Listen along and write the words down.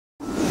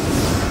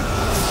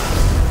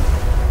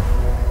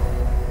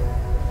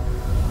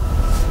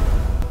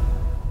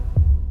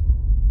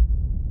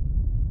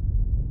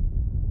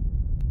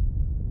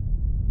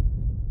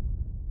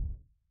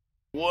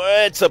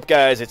What's up,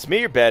 guys? It's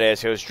me, your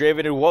badass host,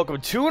 Draven, and welcome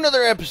to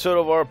another episode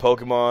of our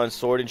Pokemon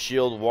Sword and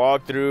Shield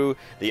walkthrough,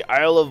 the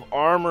Isle of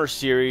Armor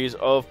series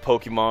of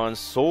Pokemon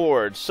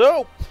Sword.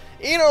 So,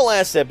 in our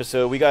last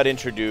episode, we got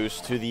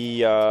introduced to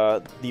the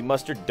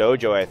Mustard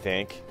Dojo, I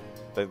think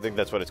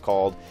that's what it's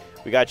called.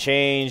 We got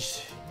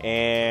changed,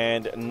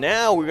 and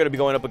now we're going to be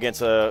going up against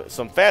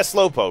some fast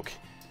Slowpoke.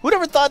 Who'd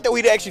ever thought that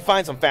we'd actually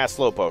find some fast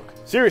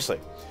Slowpoke? Seriously.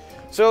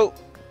 So,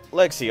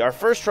 let's see. Our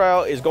first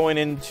trial is going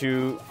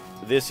into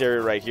this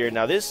area right here.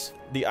 Now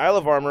the Isle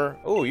of Armor.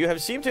 Oh, you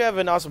seem to have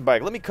an awesome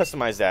bike. Let me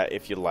customize that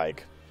if you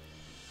like.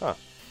 Huh.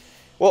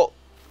 Well,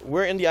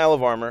 we're in the Isle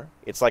of Armor.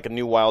 It's like a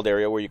new wild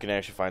area where you can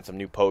actually find some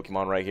new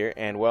Pokemon right here.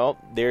 And, well,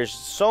 there's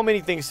so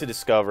many things to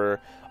discover.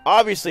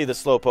 Obviously, the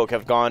Slowpoke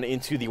have gone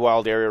into the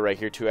wild area right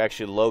here to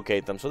actually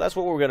locate them. So that's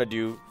what we're going to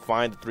do.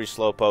 Find the 3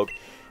 Slowpoke.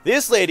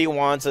 This lady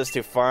wants us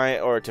to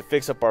find or to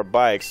fix up our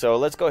bike. So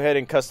let's go ahead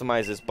and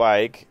customize this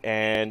bike.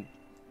 And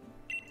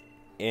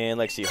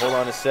let's see, hold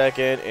on a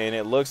second, and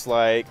it looks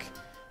like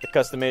the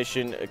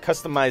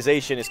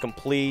customization is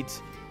complete.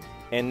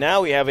 And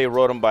now we have a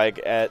Rotom bike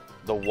at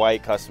the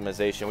white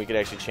customization. We could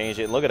actually change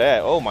it. Look at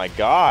that. Oh my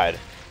god.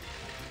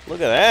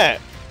 Look at that.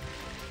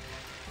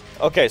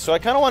 Okay, so I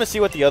kind of want to see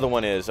what the other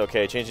one is.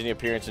 Okay, changing the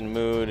appearance and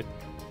mood.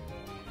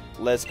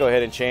 Let's go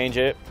ahead and change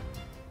it.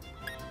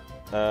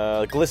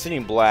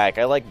 Glistening black.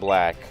 I like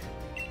black.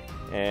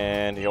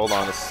 And hold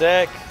on a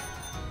sec.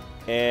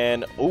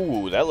 And,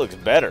 ooh, that looks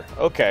better.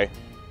 Okay.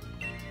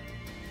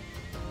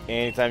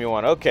 Anytime you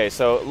want. Okay,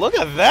 so look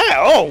at that.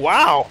 Oh,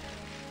 wow.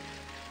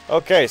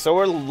 Okay, so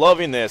we're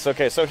loving this.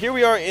 Okay, so here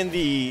we are in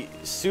the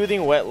soothing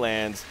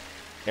wetlands,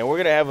 and we're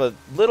going to have a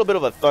little bit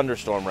of a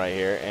thunderstorm right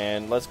here.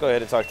 And let's go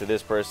ahead and talk to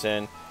this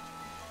person.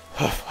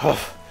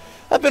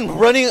 I've been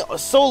running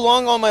so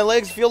long on my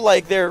legs, feel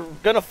like they're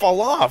going to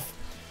fall off.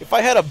 If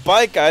I had a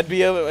bike,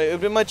 it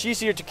would be much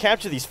easier to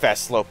capture these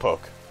fast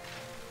Slowpoke.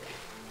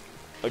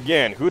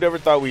 Again, who'd ever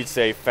thought we'd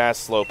say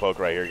fast Slowpoke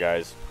right here,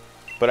 guys?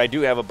 But I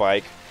do have a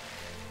bike.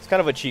 It's kind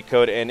of a cheat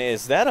code. And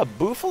is that a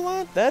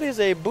Bouffalante? That is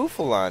a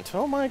Bouffalante.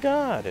 Oh my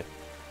god.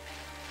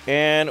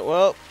 And,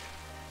 well,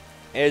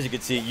 as you can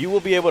see, you will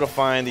be able to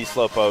find these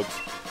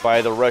Slowpokes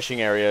by the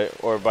rushing area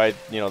or by,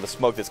 you know, the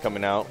smoke that's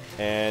coming out.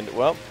 And,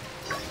 well,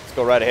 let's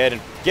go right ahead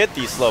and get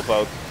these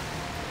Slowpoke.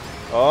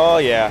 Oh,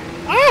 yeah.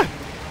 Ah!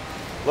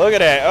 Look at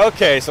that.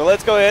 Okay, so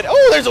let's go ahead.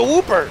 Oh, there's a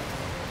Wooper.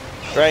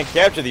 Try and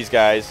capture these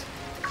guys.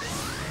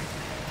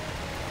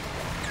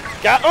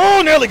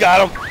 Oh, nearly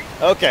got him.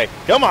 Okay,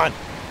 come on.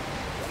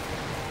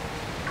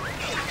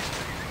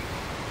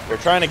 We're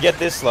trying to get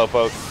this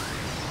Slowpoke.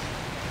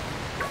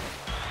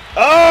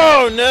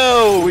 Oh,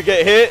 no. We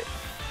get hit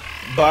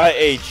by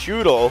a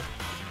Choodle.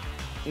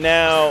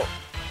 Now,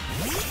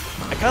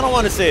 I kind of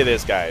want to say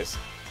this, guys.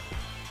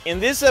 In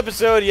this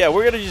episode, yeah,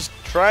 we're going to just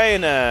try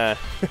and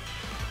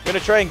we're going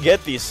to try and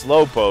get these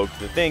Slowpoke.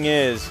 The thing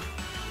is,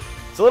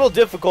 it's a little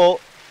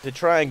difficult to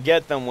try and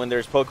get them when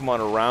there's Pokemon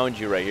around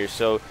you right here.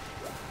 So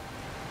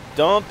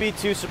don't be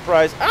too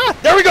surprised. Ah,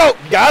 there we go.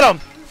 Got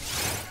him.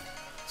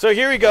 So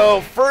here we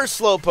go.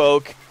 First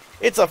Slowpoke.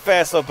 It's a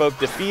fast Slowpoke.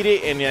 Defeat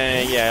it, and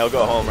yeah, I'll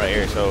go home right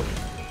here. So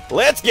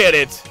let's get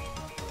it.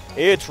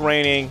 It's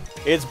raining.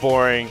 It's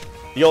boring.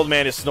 The old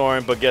man is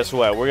snoring, but guess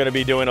what? We're going to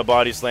be doing a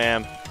body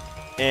slam.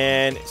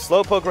 And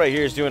Slowpoke right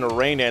here is doing a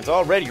rain dance.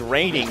 Already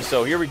raining,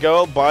 so here we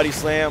go. Body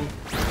slam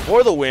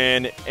for the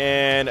win.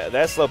 And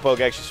that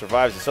Slowpoke actually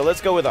survives it. So let's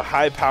go with a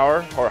high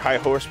power or high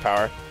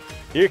horsepower.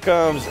 Here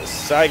comes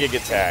Psychic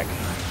Attack.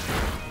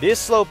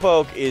 This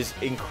Slowpoke is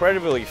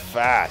incredibly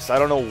fast. I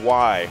don't know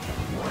why.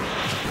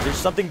 There's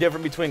something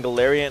different between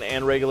Galarian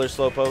and regular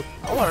Slowpoke.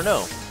 I want to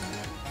know.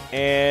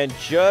 And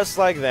just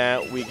like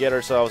that, we get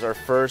ourselves our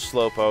first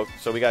Slowpoke.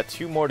 So we got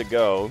 2 more to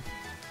go.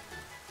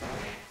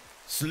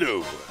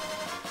 Slew.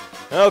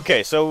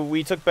 Okay, so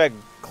we took back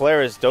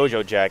Clara's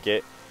Dojo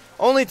jacket.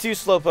 Only 2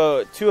 of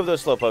those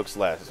Slowpokes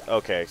left.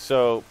 Okay,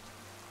 so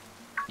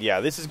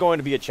yeah, this is going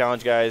to be a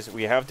challenge, guys.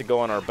 We have to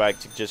go on our bike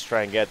to just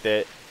try and get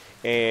that.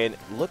 And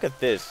look at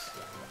this.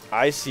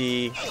 I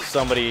see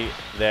somebody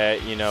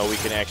that, you know, we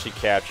can actually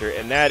capture,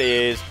 and that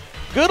is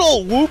good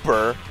old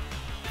Wooper.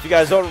 If you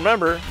guys don't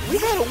remember,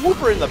 we've had a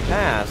Wooper in the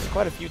past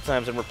quite a few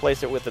times and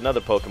replaced it with another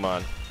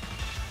Pokemon.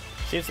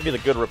 Seems to be the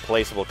good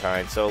replaceable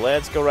kind. So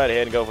let's go right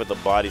ahead and go with the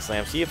Body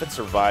Slam. See if it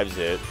survives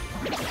it.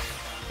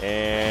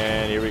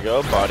 And here we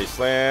go. Body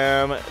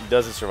Slam.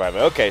 Doesn't survive it.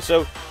 Okay,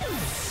 so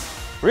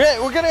we're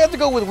going to have to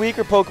go with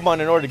weaker Pokemon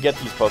in order to get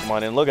these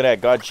Pokemon. And look at that.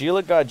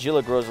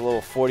 Godzilla grows a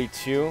level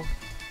 42.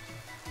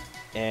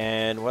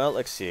 And, well,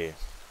 let's see.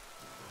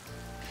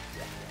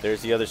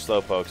 There's the other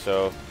Slowpoke.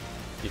 So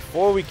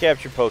before we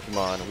capture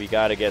Pokemon, we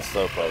got to get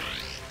Slowpoke.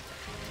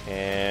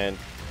 And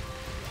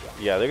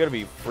yeah, they're going to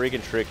be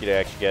freaking tricky to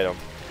actually get them.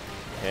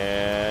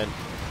 And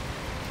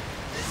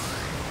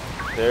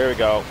there we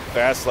go.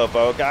 Fast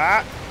Slowpoke.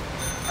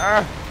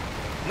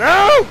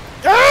 No!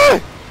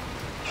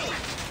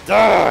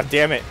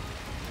 Damn it.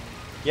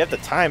 You have to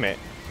time it.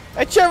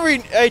 I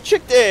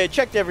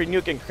checked every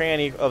nook and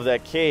cranny of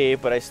that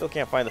cave, but I still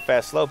can't find the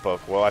fast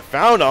Slowpoke. Well, I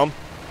found him.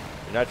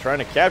 You're not trying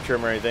to capture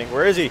him or anything.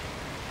 Where is he?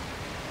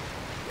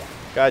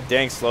 God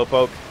dang,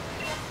 Slowpoke.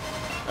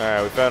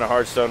 Alright, we found a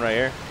hard stone right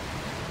here.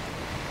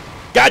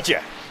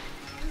 Gotcha!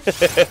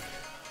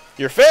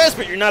 You're fast,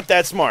 but you're not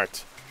that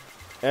smart.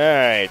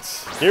 Alright,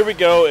 here we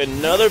go.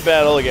 Another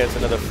battle against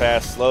another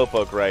fast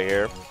Slowpoke right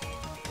here.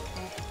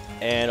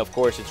 And, of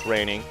course, it's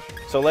raining.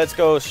 So let's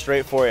go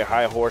straight for a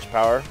high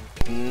horsepower.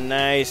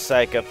 Nice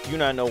Scykoh. Do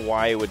not know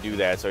why it would do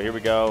that. So here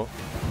we go.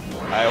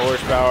 High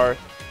horsepower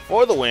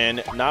for the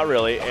win. Not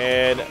really.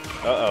 And,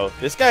 uh-oh.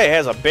 This guy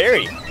has a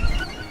berry.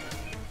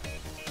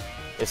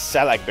 It's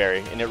Salac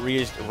Berry, and it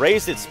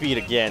raised its speed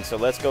again. So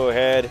let's go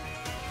ahead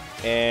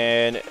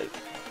and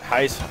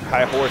high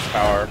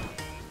horsepower.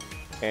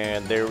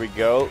 And there we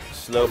go.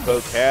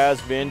 Slowpoke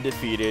has been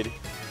defeated.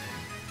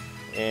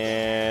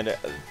 And,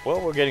 well,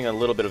 we're getting a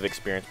little bit of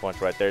experience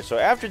points right there. So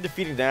after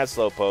defeating that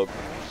Slowpoke,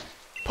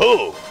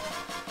 pooh!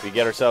 We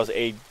get ourselves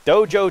a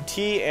Dojo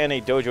Tee and a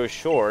Dojo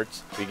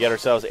Shorts. We get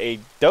ourselves a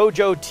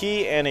Dojo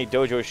Tee and a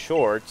Dojo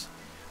Shorts.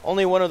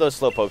 Only one of those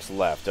Slowpokes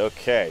left.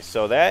 Okay,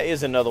 so that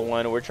is another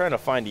one. We're trying to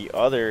find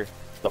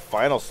the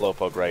final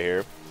Slowpoke right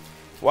here.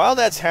 While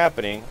that's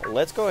happening,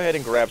 let's go ahead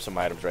and grab some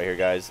items right here,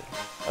 guys.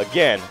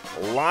 Again,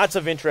 lots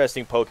of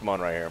interesting Pokemon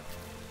right here.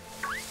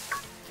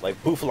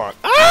 Like Bouffalant.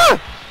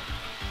 Ah!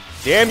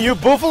 Damn you,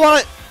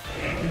 Bouffalant!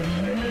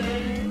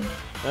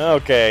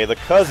 Okay, the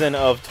cousin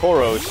of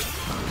Tauros.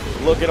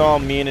 Looking all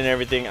mean and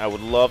everything. I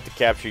would love to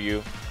capture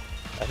you.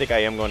 I think I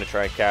am going to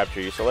try and capture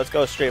you. So let's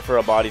go straight for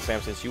a body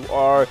slam since you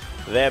are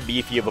that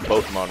beefy of a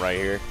Pokemon right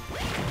here.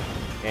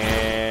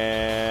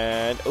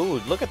 And,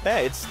 ooh, look at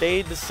that. It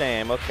stayed the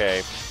same.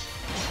 Okay.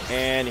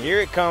 And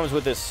here it comes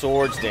with this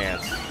Swords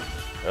Dance.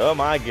 Oh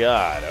my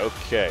god.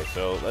 Okay,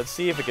 so let's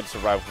see if it can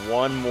survive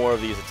one more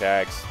of these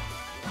attacks.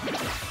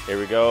 Here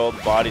we go.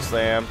 Body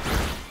slam.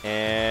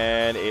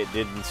 And it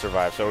didn't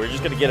survive. So we're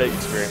just going to get an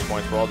experience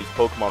points for all these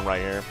Pokemon right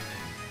here.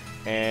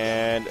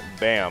 And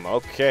bam.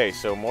 Okay,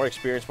 so more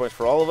experience points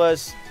for all of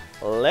us.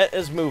 Let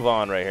us move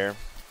on right here.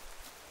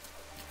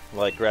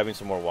 Like grabbing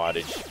some more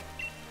wattage.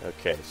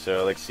 Okay,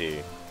 so let's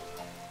see.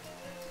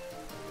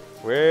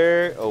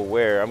 Where? Oh,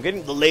 where? I'm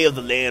getting the lay of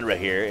the land right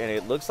here, and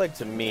it looks like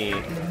to me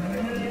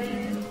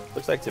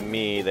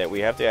that we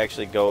have to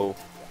actually go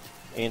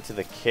into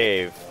the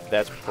cave.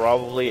 That's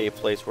probably a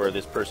place where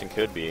this person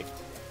could be.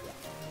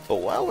 But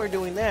while we're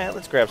doing that,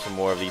 let's grab some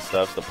more of these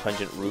stuffs. The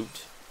pungent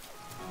root.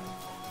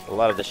 A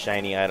lot of the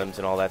shiny items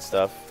and all that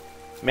stuff.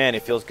 Man,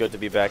 it feels good to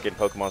be back in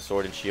Pokemon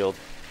Sword and Shield.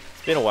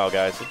 It's been a while,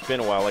 guys. It's been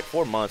a while, like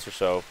 4 months or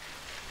so.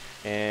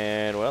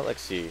 And, well,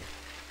 let's see.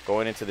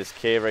 Going into this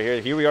cave right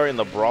here. Here we are in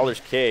the Brawler's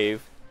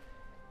Cave.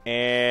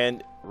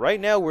 And right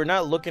now, we're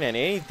not looking at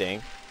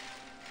anything.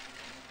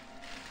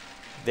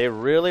 They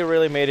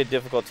really made it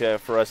difficult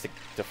for us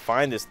to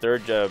find this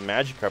third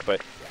Magikarp.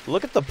 But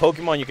look at the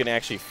Pokemon you can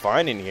actually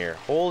find in here.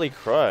 Holy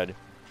crud.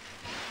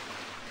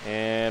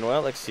 And,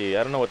 well, let's see.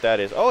 I don't know what that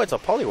is. Oh, it's a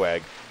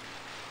Poliwag.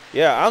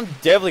 Yeah, I'm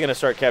definitely going to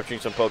start capturing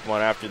some Pokemon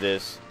after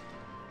this.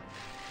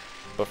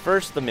 But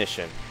first, the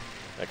mission.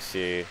 Let's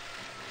see.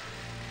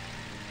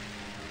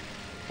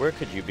 Where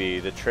could you be?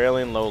 The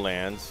Trailing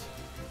Lowlands.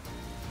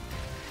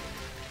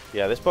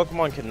 Yeah, this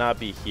Pokemon cannot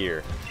be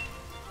here.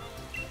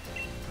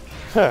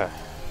 Huh.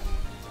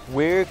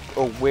 Where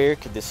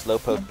could this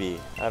Slowpoke be?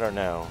 I don't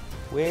know.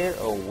 Where?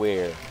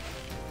 Where?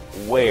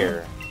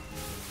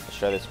 Let's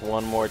try this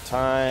one more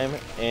time.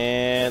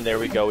 And there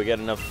we go. We got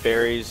enough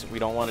berries. We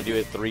don't want to do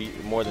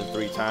it more than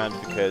three times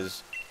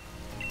because,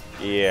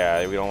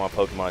 yeah, we don't want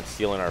Pokemon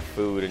stealing our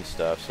food and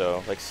stuff.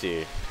 So, let's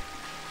see.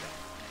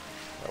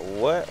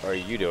 What are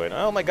you doing?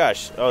 Oh my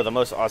gosh. Oh, the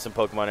most awesome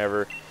Pokemon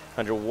ever.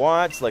 100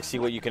 watts. Let's see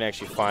what you can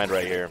actually find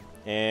right here.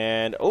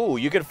 And, oh,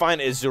 you can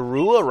find a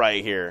Zorua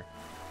right here.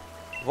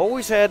 I've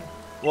always had,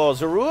 well,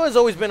 Zorua has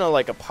always been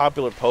a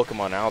popular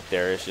Pokemon out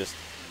there. It's just,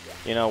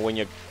 you know, when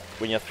you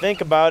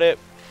think about it,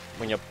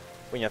 when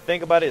you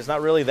think about it, it's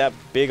not really that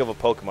big of a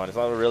Pokemon. It's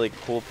not a really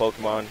cool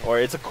Pokemon, or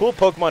it's a cool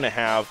Pokemon to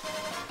have.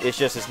 It's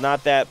just it's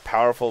not that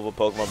powerful of a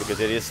Pokemon because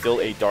it is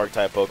still a dark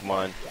type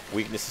Pokemon.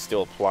 Weaknesses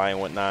still apply and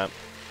whatnot.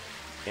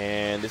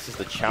 And this is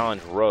the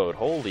Challenge Road.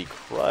 Holy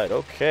crud.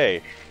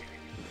 Okay.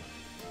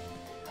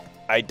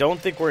 I don't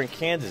think we're in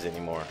Kansas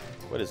anymore.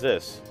 What is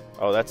this?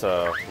 Oh, that's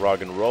a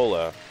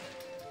Roggenrola.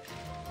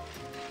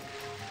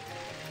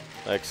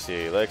 Let's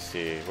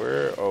see.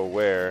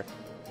 Where?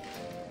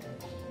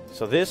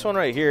 So this one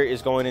right here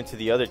is going into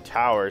the other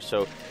tower.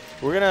 So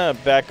we're going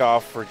to back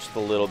off for just a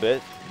little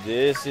bit.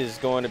 This is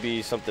going to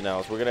be something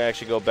else. We're going to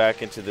actually go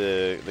back into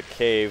the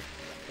cave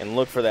and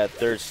look for that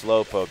third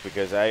Slowpoke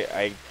because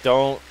I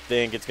don't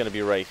think it's going to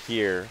be right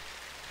here.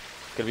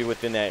 It's going to be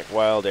within that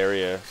wild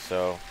area.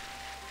 So,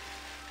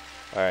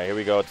 alright, here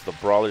we go to the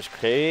Brawler's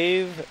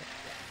Cave.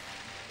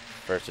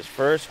 First is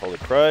first. Holy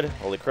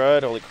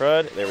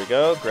crud. There we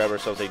go. Grab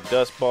ourselves a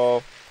Dust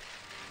Ball.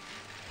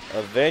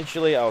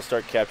 Eventually, I'll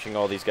start capturing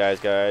all these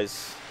guys.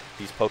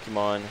 These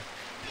Pokemon.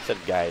 I said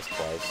guys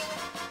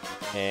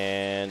twice.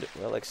 And,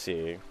 well, let's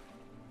see.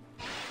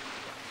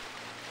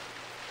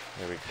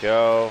 There we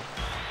go.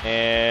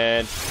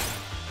 And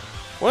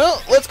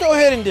Well, let's go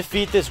ahead and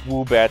defeat this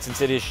Woobat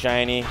since it is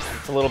shiny.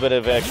 It's a little bit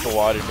of extra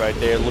wattage right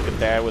there. Look at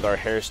that with our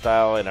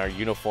hairstyle and our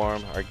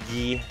uniform, our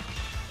gi.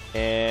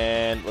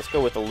 And let's go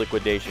with the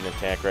liquidation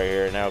attack right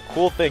here. Now,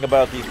 cool thing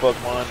about these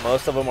Pokemon,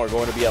 most of them are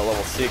going to be at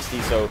level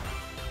 60, so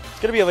it's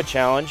going to be of a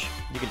challenge.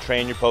 You can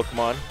train your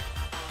Pokemon.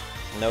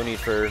 No need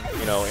for,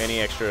 you know,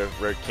 any extra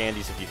rare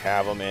candies if you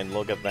have them. And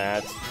look at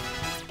that.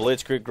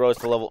 Blitzkrieg grows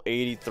to level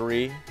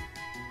 83.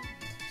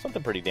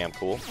 Something pretty damn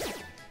cool.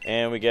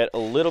 And we get a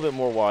little bit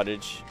more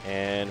wattage.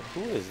 And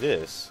who is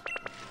this?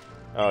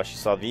 Oh, she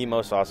saw the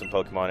most awesome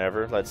Pokemon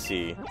ever. Let's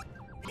see.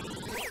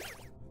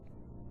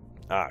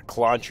 Ah,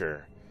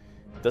 Clauncher.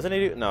 Doesn't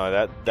it? No,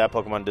 that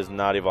Pokemon does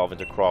not evolve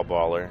into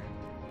Crawlballer.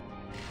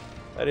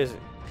 That is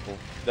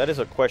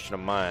a question of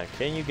mine.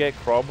 Can you get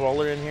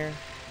Crawlballer in here?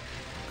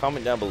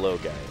 Comment down below,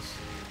 guys.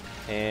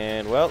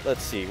 And well,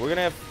 let's see. We're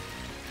gonna have.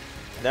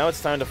 Now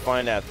it's time to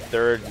find that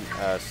third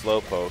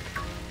Slowpoke.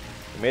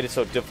 We made it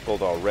so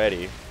difficult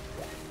already.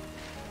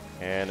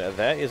 And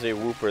that is a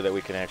Wooper that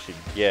we can actually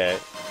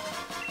get.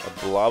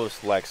 A blob of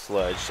Slack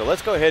Sludge. So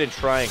let's go ahead and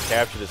try and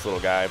capture this little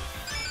guy.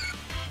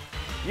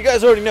 You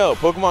guys already know,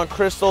 Pokemon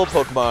Crystal,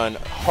 Pokemon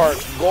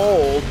Heart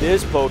Gold.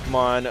 This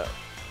Pokemon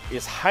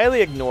is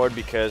highly ignored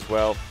because,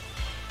 well,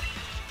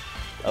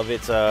 of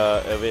its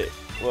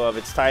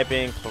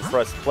typing,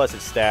 plus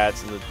its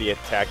stats and the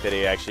attack that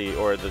it actually,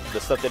 or the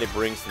stuff that it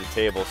brings to the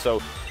table.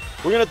 So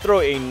we're gonna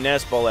throw a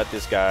nest ball at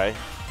this guy.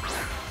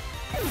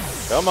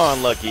 Come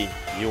on, Lucky.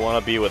 You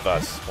want to be with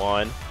us.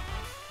 1,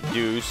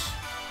 deuce,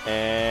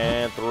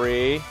 and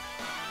 3.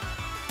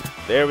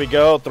 There we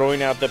go.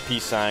 Throwing out the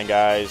peace sign,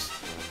 guys.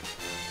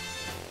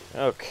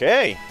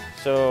 Okay.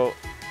 So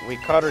we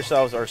caught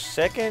ourselves our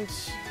second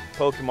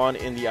Pokemon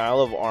in the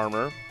Isle of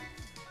Armor.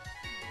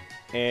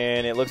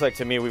 And it looks like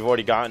to me we've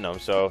already gotten them.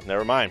 So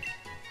never mind.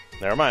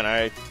 Never mind.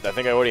 I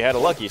think I already had a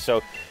Lucky. So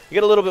you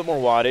get a little bit more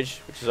wattage,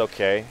 which is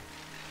okay.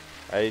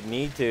 I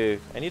need to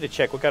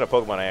check what kind of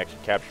Pokemon I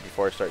actually captured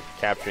before I start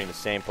capturing the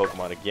same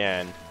Pokemon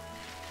again.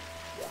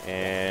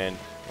 And,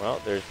 well,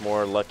 there's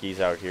more Luckies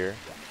out here.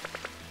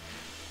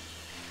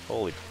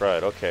 Holy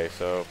crud. Okay,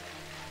 so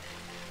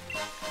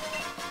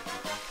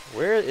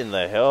where in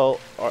the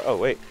hell are... Oh,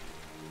 wait.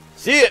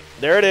 See it!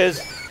 There it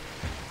is!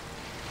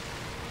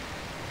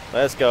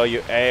 Let's go,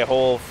 you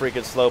a-hole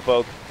freaking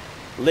Slowpoke.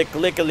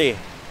 Lickily.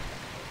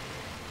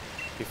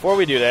 Before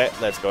we do that,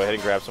 let's go ahead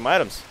and grab some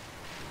items.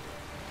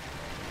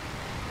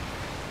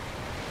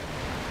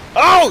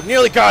 Oh!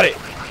 Nearly caught it!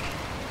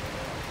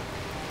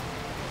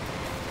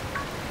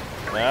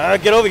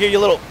 Get over here, you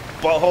little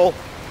butthole.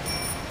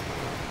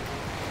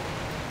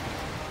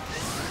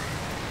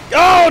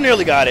 Oh!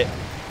 Nearly got it.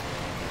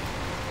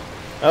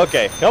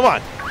 Okay, come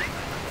on.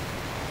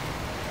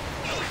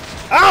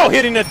 Oh!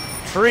 Hitting the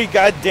tree,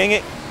 god dang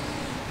it.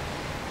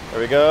 There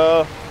we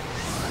go.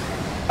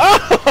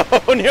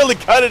 Oh! Nearly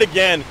caught it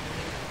again.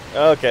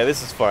 Okay,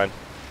 this is fun.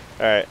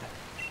 Alright.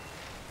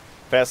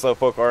 Fast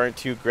Slowpoke aren't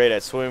too great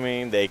at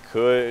swimming. They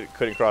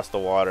couldn't cross the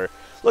water.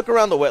 Look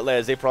around the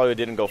wetlands. They probably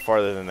didn't go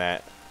farther than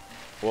that.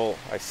 Well,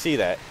 I see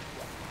that.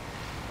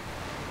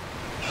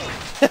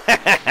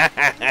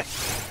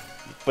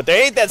 But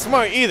they ain't that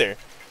smart either.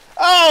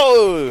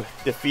 Oh!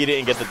 Defeat it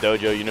and get the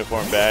dojo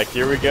uniform back.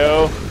 Here we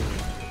go.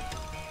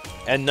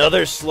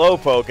 Another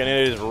Slowpoke, and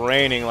it is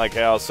raining like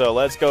hell. So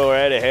let's go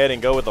right ahead and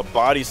go with a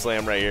body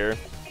slam right here.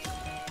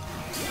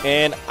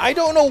 And I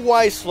don't know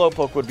why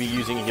Slowpoke would be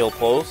using Heal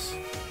Pulse.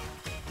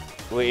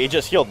 Well, it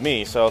just healed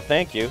me, so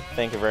thank you.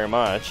 Thank you very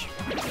much.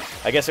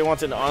 I guess it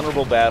wants an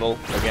honorable battle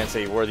against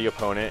a worthy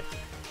opponent.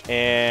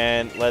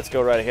 And let's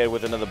go right ahead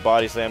with another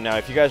body slam. Now,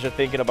 if you guys are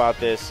thinking about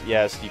this,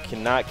 yes, you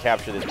cannot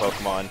capture this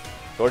Pokemon.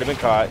 It's already been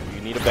caught.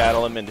 You need to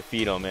battle him and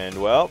defeat him. And,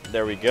 well,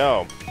 there we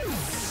go.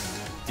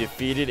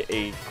 Defeated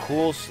a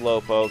cool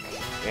Slowpoke.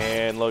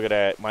 And look at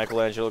that.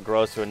 Michelangelo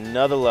grows to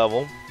another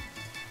level.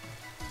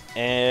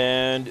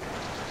 And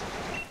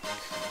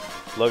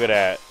look at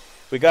that.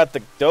 We got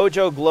the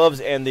dojo gloves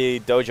and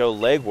the dojo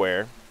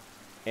legwear.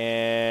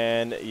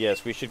 And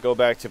yes, we should go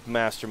back to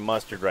Master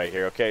Mustard right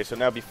here. Okay, so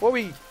now before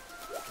we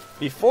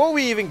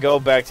even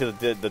go back to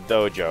the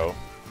dojo,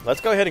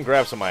 let's go ahead and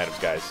grab some items,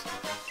 guys.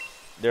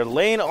 They're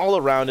laying all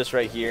around us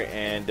right here,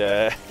 and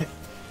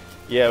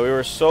yeah, we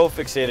were so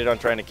fixated on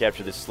trying to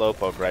capture this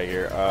Slowpoke right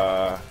here.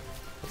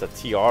 It's a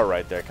TR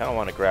right there. I kind of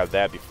want to grab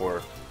that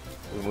before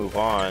we move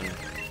on.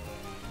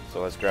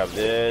 So let's grab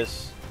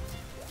this.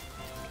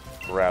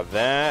 Grab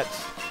that.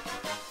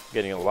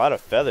 Getting a lot of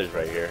feathers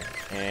right here.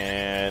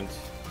 And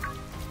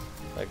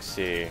let's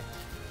see. Is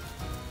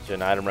there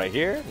an item right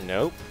here?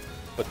 Nope.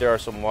 But there are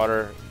some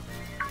water,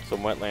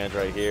 some wetlands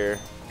right here.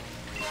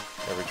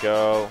 There we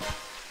go.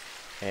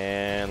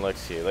 And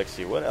let's see. Let's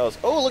see. What else?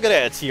 Oh, look at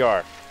that.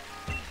 TR.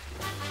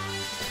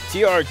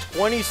 TR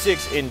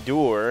 26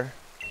 Endure.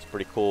 It's a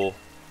pretty cool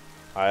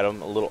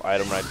item. A little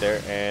item right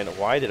there. And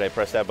why did I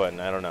press that button?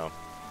 I don't know.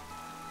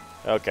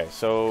 Okay,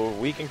 so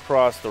we can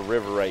cross the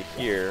river right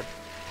here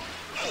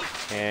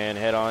and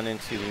head on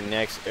into the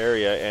next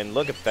area. And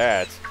look at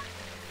that.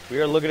 we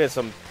are looking at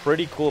some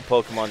pretty cool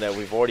Pokemon that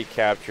we've already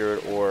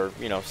captured or,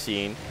 you know,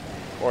 seen.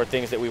 Or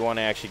things that we want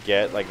to actually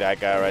get, like that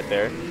guy right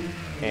there.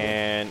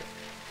 And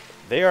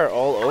they are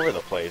all over the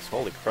place.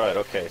 Holy crud.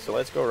 Okay, so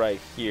let's go right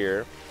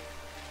here.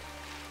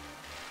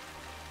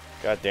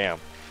 God damn.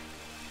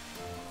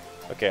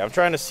 Okay, I'm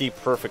trying to see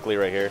perfectly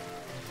right here.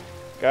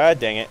 God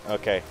dang it.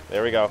 Okay,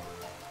 there we go.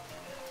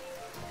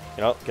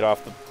 You know, get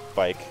off the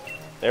bike.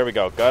 There we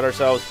go. Got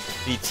ourselves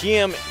the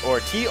TM or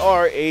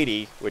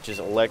TR80, which is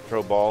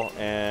Electro Ball,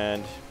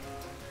 and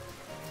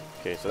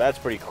okay, so that's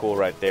pretty cool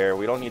right there.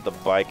 We don't need the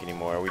bike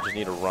anymore. We just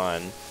need to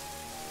run.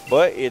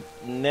 But it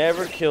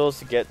never kills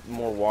to get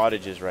more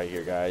wattages right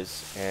here,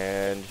 guys.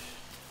 And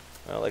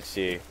well, let's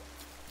see.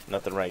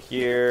 Nothing right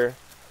here.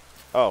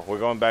 Oh, we're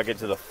going back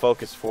into the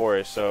focus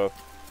forest, so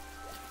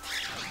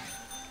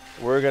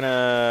we're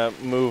gonna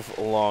move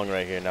along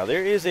right here. Now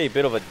there is a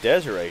bit of a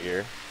desert right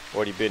here.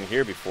 Already been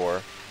here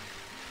before.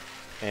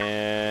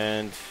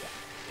 And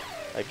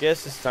I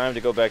guess it's time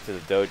to go back to the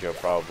dojo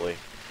probably.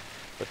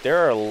 But there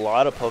are a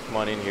lot of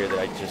Pokemon in here that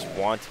I just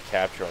want to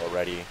capture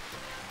already.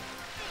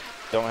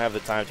 Don't have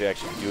the time to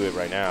actually do it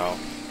right now.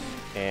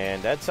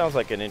 And that sounds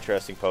like an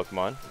interesting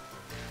Pokemon.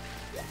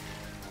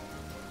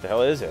 The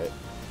hell is it?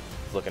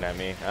 It's looking at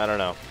me. I don't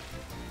know.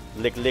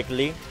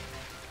 Lickly.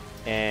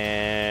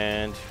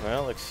 And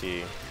well, let's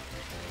see.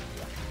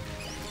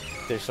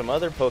 There's some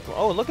other Pokemon.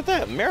 Oh, look at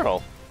that,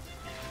 Meryl.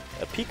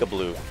 A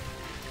Pikachu.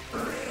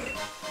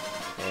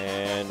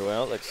 And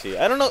well, let's see.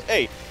 I don't know.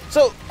 Hey,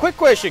 so quick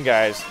question,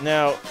 guys.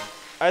 Now,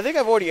 I think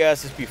I've already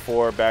asked this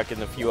before, back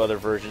in a few other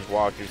versions,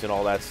 walkthroughs, and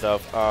all that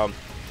stuff.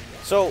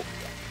 So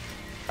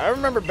I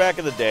remember back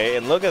in the day,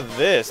 and look at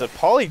this, a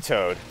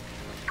Politoed.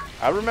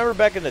 I remember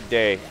back in the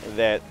day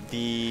that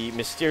the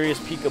mysterious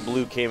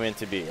Pikachu came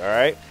into being. All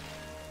right,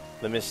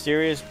 the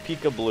mysterious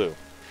Pikachu.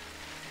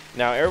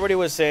 Now, everybody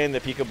was saying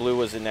that Pikachu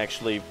was an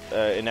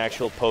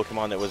actual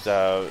Pokemon that was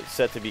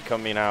set to be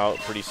coming out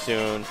pretty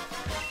soon,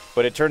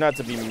 but it turned out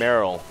to be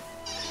Meryl.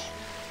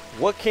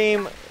 What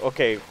came...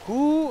 Okay,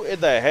 who in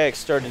the heck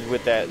started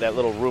with that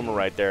little rumor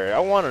right there? I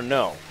want to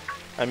know.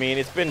 I mean,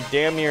 it's been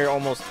damn near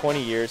almost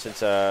 20 years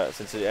since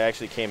it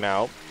actually came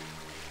out.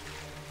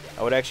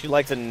 I would actually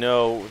like to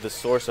know the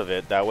source of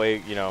it. That way,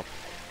 you know,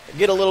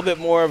 get a little bit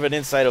more of an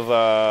insight of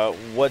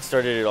what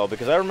started it all.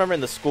 Because I remember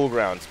in the school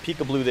grounds,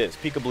 Pikachu this,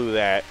 Pikachu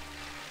that.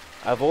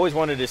 I've always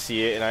wanted to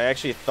see it, and I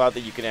actually thought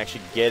that you can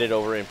actually get it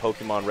over in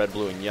Pokemon Red,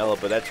 Blue, and Yellow,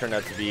 but that turned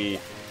out to be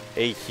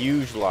a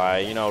huge lie.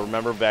 You know,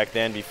 remember back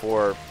then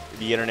before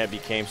the internet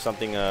became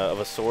something of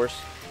a source?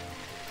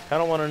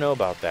 Kind of want to know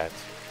about that.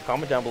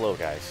 Comment down below,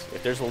 guys.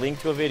 If there's a link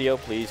to a video,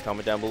 please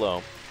comment down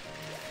below.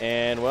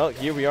 And, well,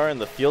 here we are in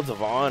the Fields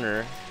of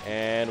Honor,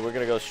 and we're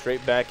going to go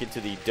straight back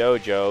into the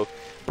dojo,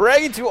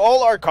 bragging to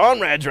all our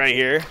comrades right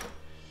here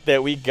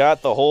that we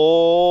got the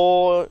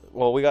whole...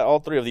 Well, we got all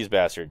three of these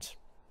bastards.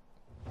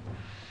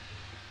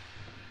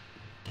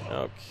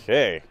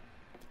 Okay.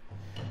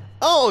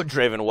 Oh,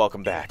 Draven,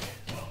 welcome back.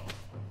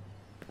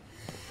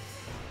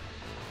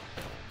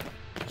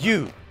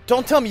 You,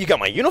 don't tell me you got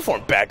my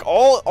uniform back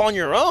all on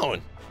your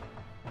own.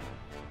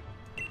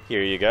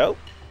 Here you go.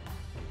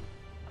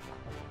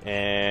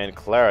 And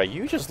Clara,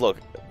 you just look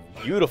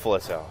beautiful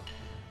as hell.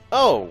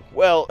 Oh,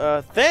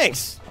 well,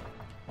 thanks.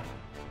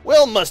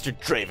 Well,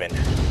 Mustard Draven.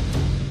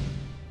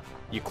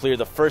 You cleared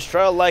the first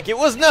trial like it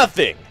was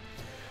nothing.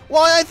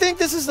 Well, I think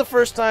this is the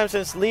first time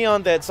since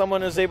Leon that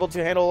someone is able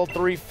to handle all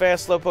three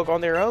fast Slowpoke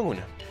on their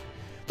own.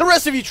 The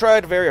rest of you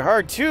tried very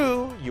hard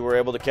too. You were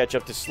able to catch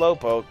up to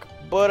Slowpoke,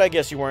 but I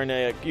guess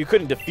you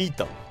couldn't defeat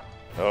them.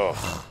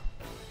 Ugh.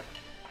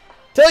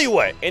 Tell you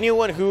what,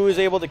 anyone who is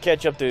able to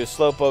catch up to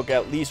Slowpoke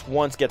at least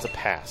once gets a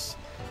pass.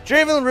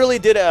 Draven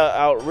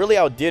really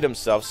outdid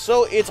himself,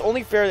 so it's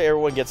only fair that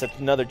everyone gets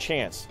another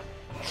chance.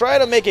 Try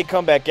to make it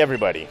come back,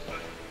 everybody.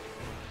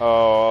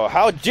 Oh,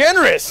 how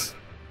generous!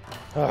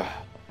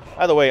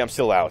 By the way, I'm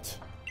still out.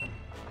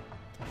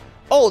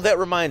 Oh, that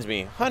reminds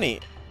me. Honey,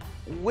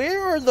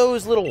 where are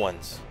those little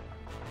ones?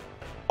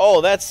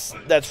 Oh, that's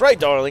right,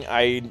 darling.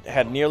 I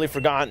had nearly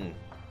forgotten.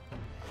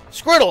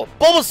 Squirtle,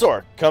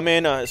 Bulbasaur, come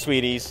in,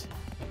 sweeties.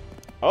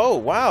 Oh,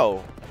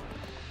 wow.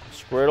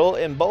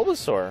 Squirtle and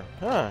Bulbasaur.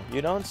 Huh,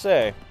 you don't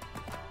say.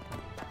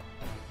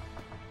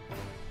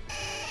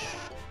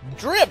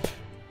 Drip!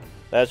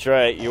 That's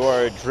right, you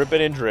are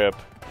dripping in drip.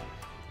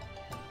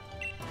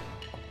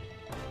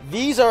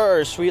 These are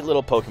our sweet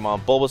little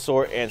Pokemon,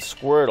 Bulbasaur and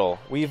Squirtle.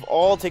 We've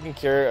all taken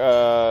care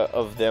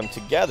of them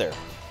together.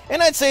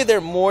 And I'd say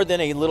they're more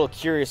than a little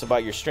curious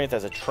about your strength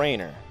as a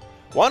trainer.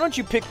 Why don't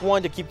you pick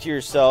one to keep to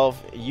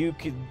yourself? You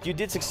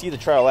did succeed the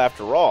trial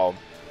after all.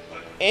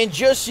 And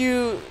just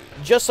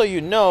so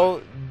you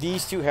know,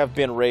 these two have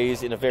been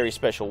raised in a very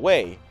special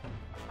way.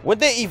 When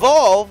they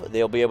evolve,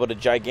 they'll be able to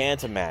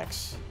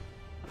Gigantamax.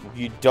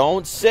 You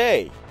don't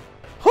say.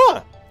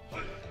 Huh.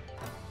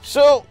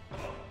 So...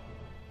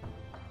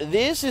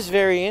 this is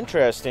very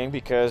interesting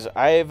because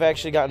I've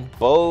actually gotten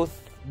both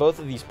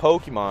of these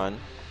Pokemon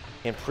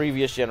in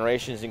previous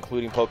generations,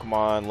 including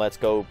Pokemon Let's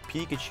Go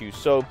Pikachu.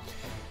 So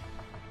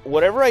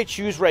whatever I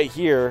choose right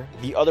here,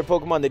 the other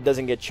Pokemon that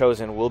doesn't get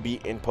chosen will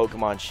be in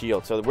Pokemon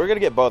Shield. So we're going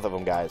to get both of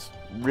them, guys.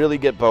 Really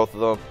get both of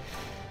them.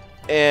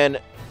 And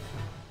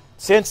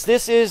since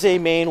this is a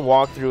main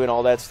walkthrough and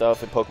all that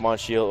stuff in Pokemon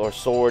Shield or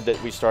Sword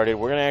that we started,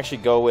 we're going to actually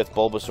go with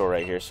Bulbasaur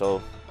right here.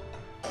 So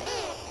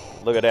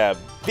look at that.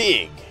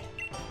 Big.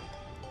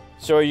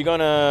 So are you going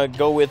to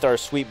go with our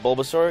sweet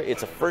Bulbasaur?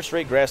 It's a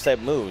first-rate grass-type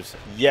moves.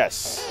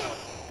 Yes.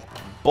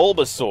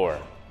 Bulbasaur.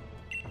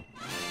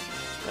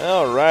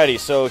 Alrighty,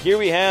 so here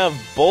we have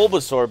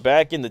Bulbasaur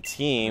back in the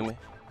team.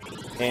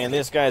 And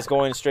this guy's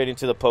going straight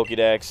into the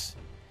Pokedex.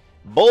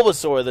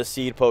 Bulbasaur, the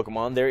seed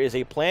Pokemon. There is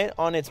a plant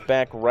on its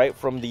back right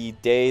from the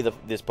day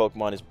this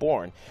Pokemon is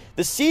born.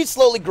 The seed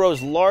slowly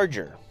grows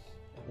larger.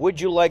 Would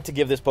you like to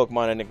give this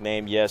Pokemon a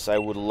nickname? Yes, I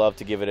would love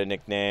to give it a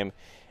nickname.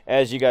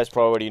 As you guys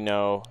probably already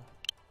know.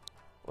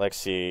 Let's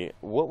see.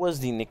 What was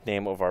the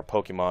nickname of our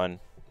Pokemon?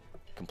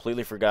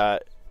 Completely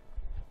forgot.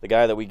 The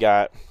guy that we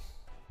got.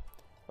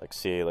 Let's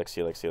see.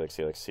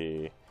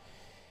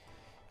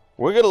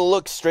 We're going to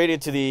look straight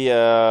into the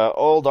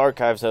old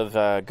archives of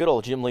good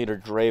old Gym Leader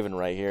Draven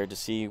right here to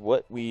see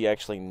what we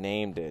actually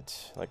named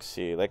it. Let's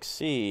see.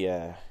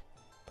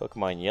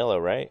 Pokemon Yellow,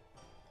 right?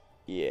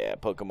 Yeah,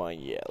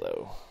 Pokemon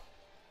Yellow.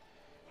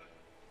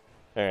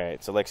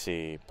 Alright, so let's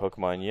see.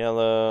 Pokemon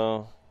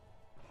Yellow.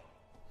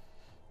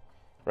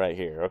 Right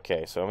here.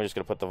 Okay, so I'm just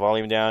going to put the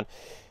volume down.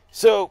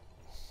 So,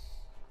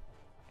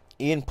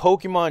 in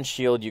Pokemon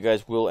Shield, you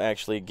guys will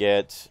actually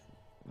get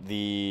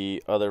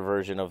the other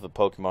version of the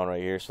Pokemon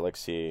right here. So let's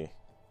see.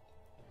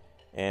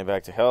 And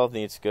back to health.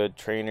 Needs a good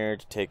trainer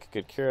to take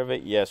good care of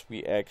it. Yes,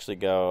 we actually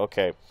go.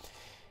 Okay.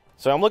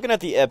 So I'm looking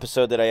at the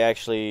episode that I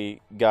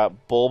actually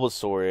got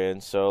Bulbasaur in.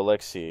 So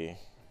let's see.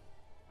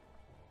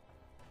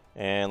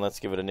 And let's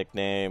give it a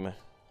nickname.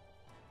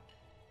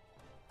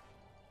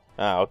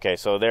 Ah, okay,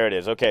 so there it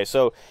is. Okay,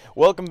 so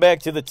welcome back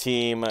to the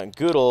team.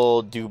 Good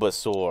old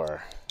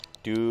Bulbasaur.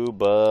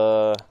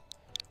 Bulbasaur.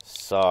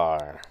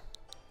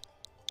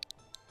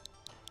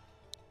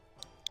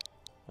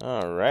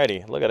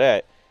 Alrighty, look at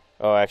that.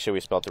 Oh, actually, we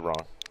spelled it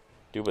wrong.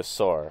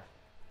 Bulbasaur.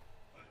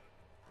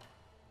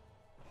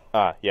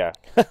 Ah, yeah.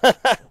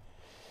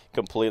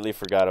 Completely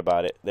forgot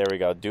about it. There we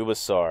go,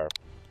 Bulbasaur.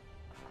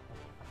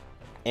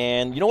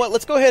 And you know what?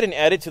 Let's go ahead and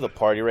add it to the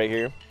party right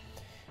here.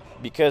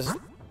 Because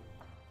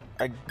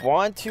I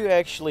want to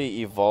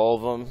actually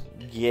evolve them,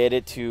 get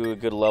it to a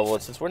good level.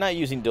 And since we're not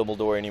using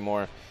Dumbledore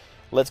anymore,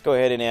 let's go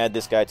ahead and add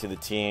this guy to the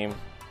team.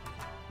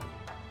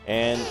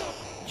 And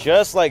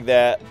just like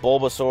that,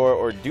 Bulbasaur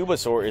or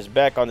Bulbasaur is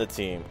back on the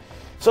team.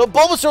 So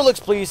Bulbasaur looks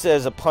pleased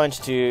as a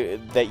punch to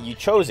that you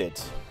chose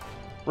it.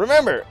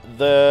 Remember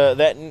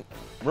that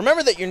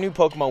your new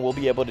Pokemon will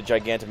be able to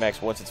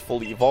Gigantamax once it's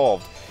fully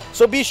evolved.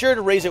 So be sure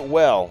to raise it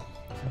well.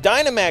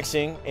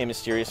 Dynamaxing, a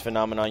mysterious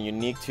phenomenon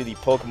unique to the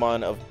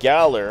Pokemon of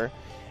Galar.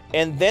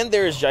 And then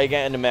there is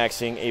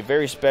Gigantamaxing, a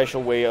very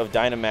special way of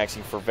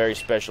Dynamaxing for very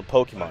special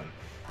Pokemon.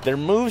 Their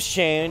moves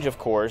change, of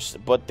course,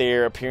 but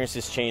their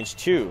appearances change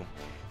too.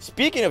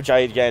 Speaking of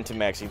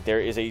Gigantamaxing,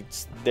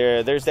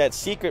 there's that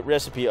secret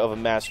recipe of a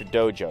Master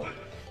Dojo.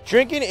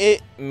 Drinking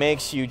it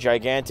makes you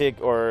gigantic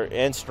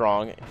and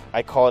strong.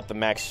 I call it the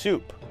Max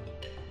Soup.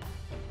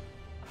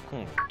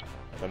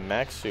 The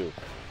Max Soup.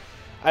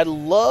 I'd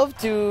love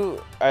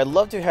to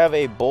have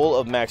a bowl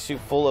of Max Soup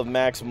full of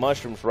Max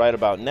Mushrooms right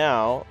about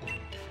now.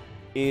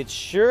 It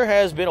sure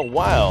has been a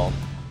while.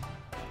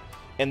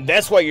 And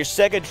that's why your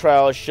second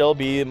trial shall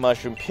be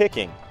mushroom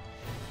picking.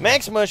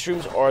 Max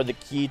Mushrooms are the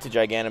key to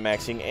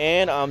Gigantamaxing,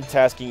 and I'm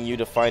tasking you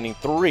to finding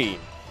 3.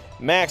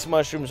 Max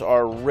Mushrooms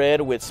are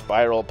red with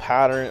spiral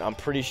pattern. I'm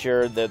pretty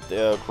sure that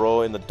they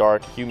grow in the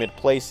dark, humid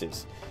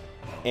places.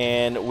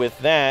 And with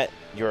that,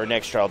 your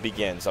next trial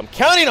begins. I'm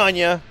counting on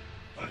you!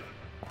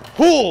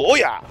 Oh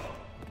yeah!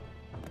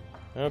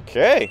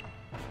 Okay.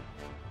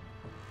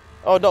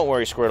 Oh, don't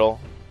worry, Squirtle.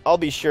 I'll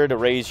be sure to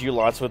raise you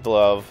lots with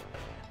love.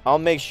 I'll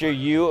make sure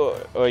you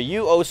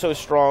oh so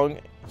strong,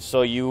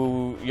 so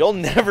you'll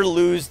never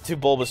lose to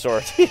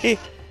Bulbasaur.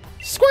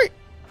 Squirt!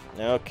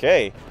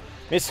 Okay.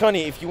 Miss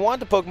Honey, if you want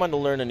the Pokemon to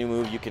learn a new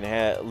move, you can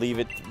leave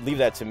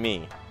that to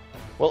me.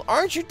 Well,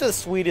 aren't you the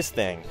sweetest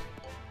thing?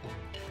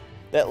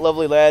 That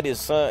lovely lad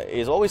is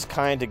always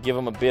kind to give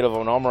him a bit of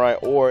an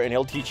Armorite ore, and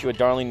he'll teach you a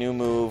darling new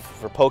move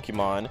for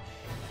Pokemon.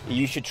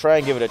 You should try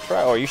and give it a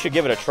try, or you should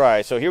give it a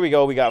try. So here we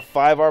go. We got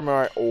 5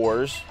 Armorite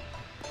ores.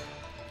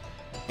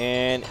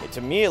 And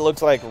to me, it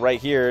looks like right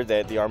here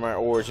that the Armorite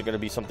ores are going to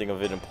be something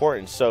of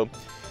importance. So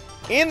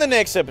in the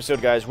next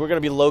episode, guys, we're going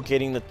to be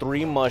locating the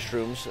 3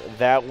 mushrooms.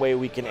 That way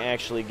we can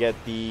actually get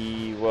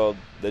the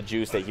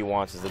juice that he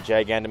wants, is the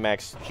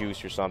Gigantamax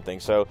juice or something.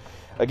 So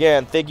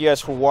again, thank you guys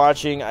for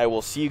watching. I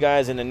will see you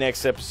guys in the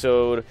next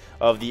episode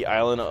of the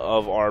Island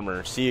of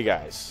Armor. See you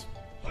guys.